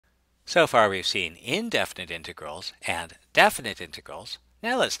So far we've seen indefinite integrals and definite integrals.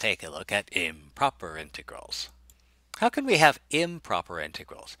 Now let's take a look at improper integrals. How can we have improper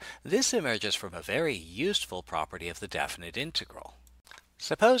integrals? This emerges from a very useful property of the definite integral.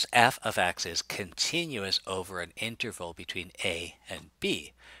 Suppose f of x is continuous over an interval between a and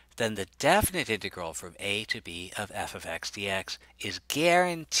b. Then the definite integral from a to b of f of x dx is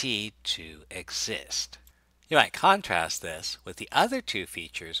guaranteed to exist. You might contrast this with the other two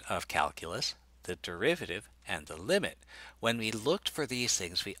features of calculus, the derivative and the limit. When we looked for these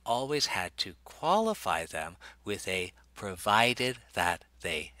things, we always had to qualify them with a provided that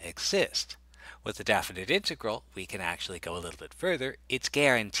they exist. With the definite integral, we can actually go a little bit further. It's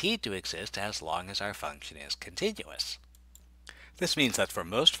guaranteed to exist as long as our function is continuous. This means that for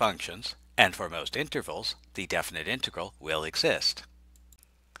most functions and for most intervals, the definite integral will exist.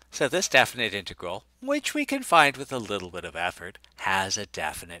 So this definite integral, which we can find with a little bit of effort, has a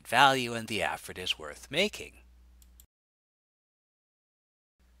definite value and the effort is worth making.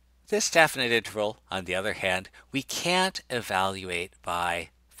 This definite integral, on the other hand, we can't evaluate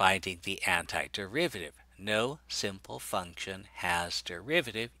by finding the antiderivative. No simple function has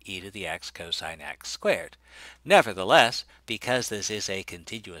derivative e to the x cosine x squared. Nevertheless, because this is a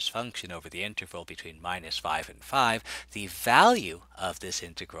continuous function over the interval between -5 and 5, the value of this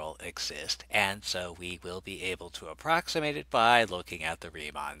integral exists, and so we will be able to approximate it by looking at the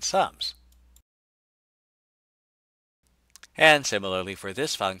Riemann sums. And similarly for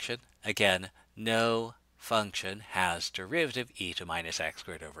this function, again, no function has derivative e to minus x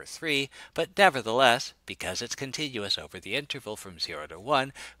squared over 3, but nevertheless, because it's continuous over the interval from 0 to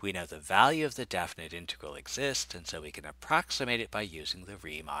 1, we know the value of the definite integral exists, and so we can approximate it by using the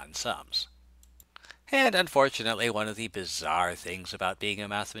Riemann sums. And unfortunately, one of the bizarre things about being a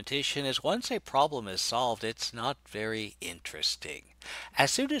mathematician is once a problem is solved, it's not very interesting.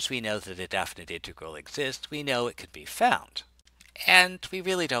 As soon as we know that a definite integral exists, we know it can be found. And we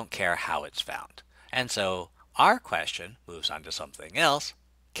really don't care how it's found. And so our question moves on to something else.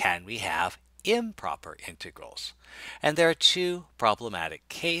 Can we have improper integrals? And there are two problematic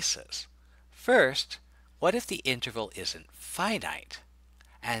cases. First, what if the interval isn't finite?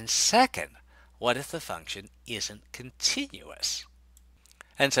 And second, what if the function isn't continuous?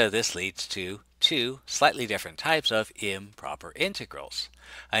 And so this leads to two slightly different types of improper integrals.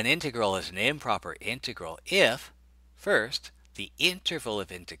 An integral is an improper integral if, first, the interval of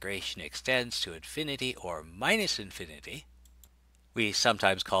integration extends to infinity or minus infinity. We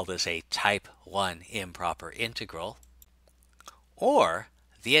sometimes call this a type 1 improper integral. Or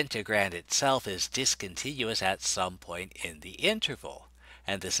the integrand itself is discontinuous at some point in the interval,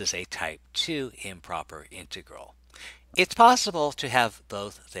 and this is a type 2 improper integral. It's possible to have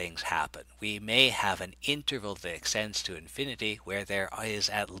both things happen. We may have an interval that extends to infinity where there is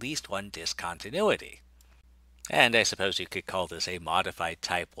at least one discontinuity. And I suppose you could call this a modified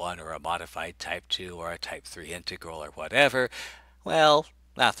type 1 or a modified type 2 or a type 3 integral or whatever. Well,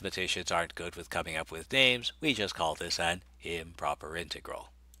 mathematicians aren't good with coming up with names. We just call this an improper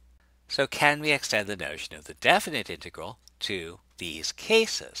integral. So can we extend the notion of the definite integral to these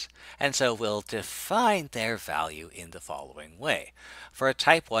cases? And so we'll define their value in the following way. For a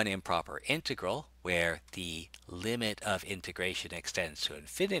type 1 improper integral, where the limit of integration extends to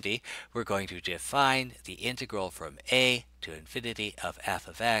infinity, we're going to define the integral from a to infinity of f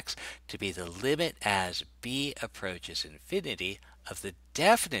of x to be the limit as b approaches infinity of the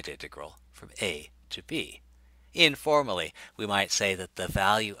definite integral from a to b. Informally, we might say that the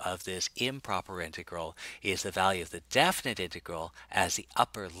value of this improper integral is the value of the definite integral as the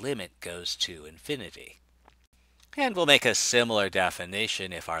upper limit goes to infinity. And we'll make a similar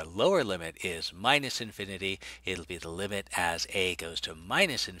definition if our lower limit is minus infinity. It'll be the limit as a goes to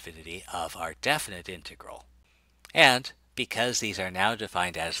minus infinity of our definite integral. And because these are now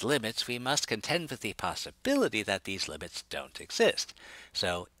defined as limits, we must contend with the possibility that these limits don't exist.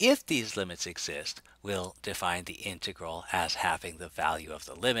 So if these limits exist, we'll define the integral as having the value of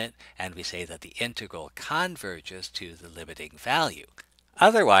the limit, and we say that the integral converges to the limiting value.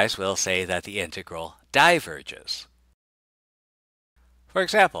 Otherwise, we'll say that the integral diverges. For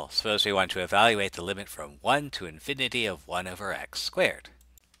example, suppose we want to evaluate the limit from 1 to infinity of 1 over x squared.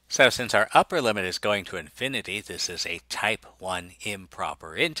 So since our upper limit is going to infinity, this is a type 1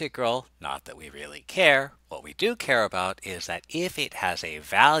 improper integral. Not that we really care. What we do care about is that if it has a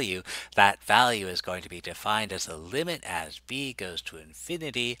value, that value is going to be defined as the limit as b goes to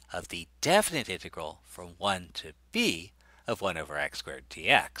infinity of the definite integral from 1 to b of 1 over x squared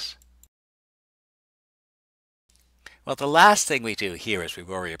dx. Well, the last thing we do here is we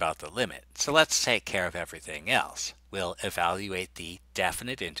worry about the limit, so let's take care of everything else. We'll evaluate the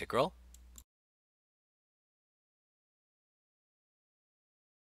definite integral,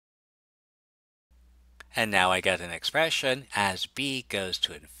 And now I get an expression as b goes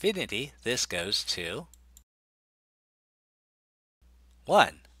to infinity, this goes to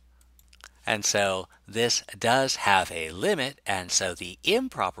 1. And so this does have a limit, and so the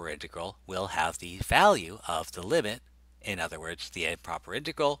improper integral will have the value of the limit. In other words, the improper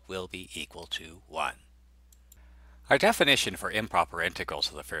integral will be equal to 1. Our definition for improper integrals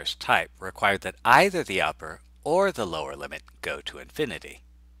of the first type required that either the upper or the lower limit go to infinity.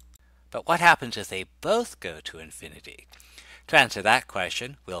 But what happens if they both go to infinity? To answer that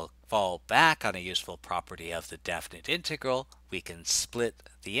question, we'll fall back on a useful property of the definite integral. We can split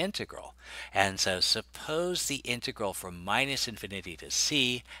the integral. And so suppose the integral from minus infinity to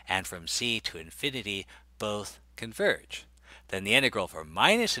c and from c to infinity both converge. Then the integral from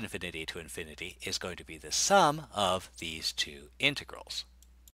minus infinity to infinity is going to be the sum of these two integrals.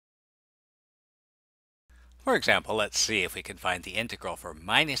 For example, let's see if we can find the integral from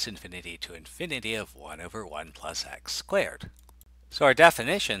minus infinity to infinity of 1 over 1 plus x squared. So our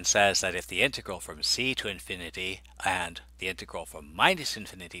definition says that if the integral from c to infinity and the integral from minus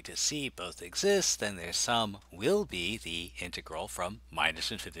infinity to c both exist, then their sum will be the integral from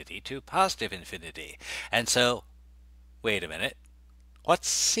minus infinity to positive infinity. And so, wait a minute, what's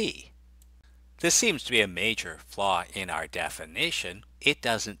c? This seems to be a major flaw in our definition. It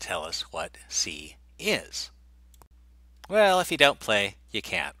doesn't tell us what c is. Well, if you don't play, you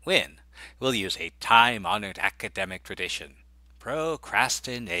can't win. We'll use a time-honored academic tradition.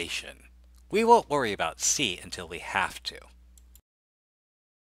 Procrastination. We won't worry about c until we have to.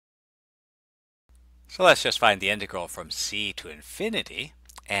 So let's just find the integral from c to infinity,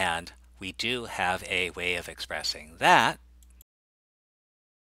 and we do have a way of expressing that.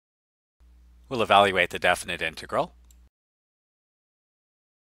 We'll evaluate the definite integral,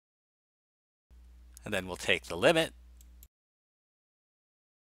 and then we'll take the limit,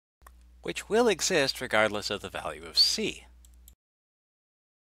 which will exist regardless of the value of c.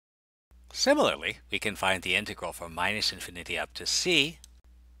 Similarly, we can find the integral from minus infinity up to c.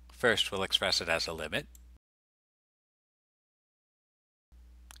 First, we'll express it as a limit,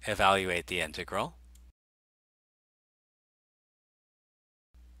 evaluate the integral,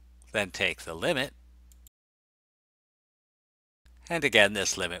 then take the limit, and again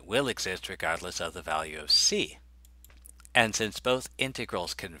this limit will exist regardless of the value of c. And since both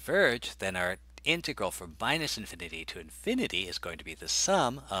integrals converge, then our integral from minus infinity to infinity is going to be the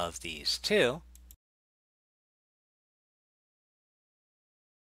sum of these two.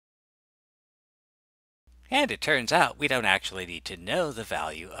 And it turns out we don't actually need to know the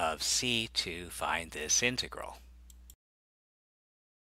value of c to find this integral.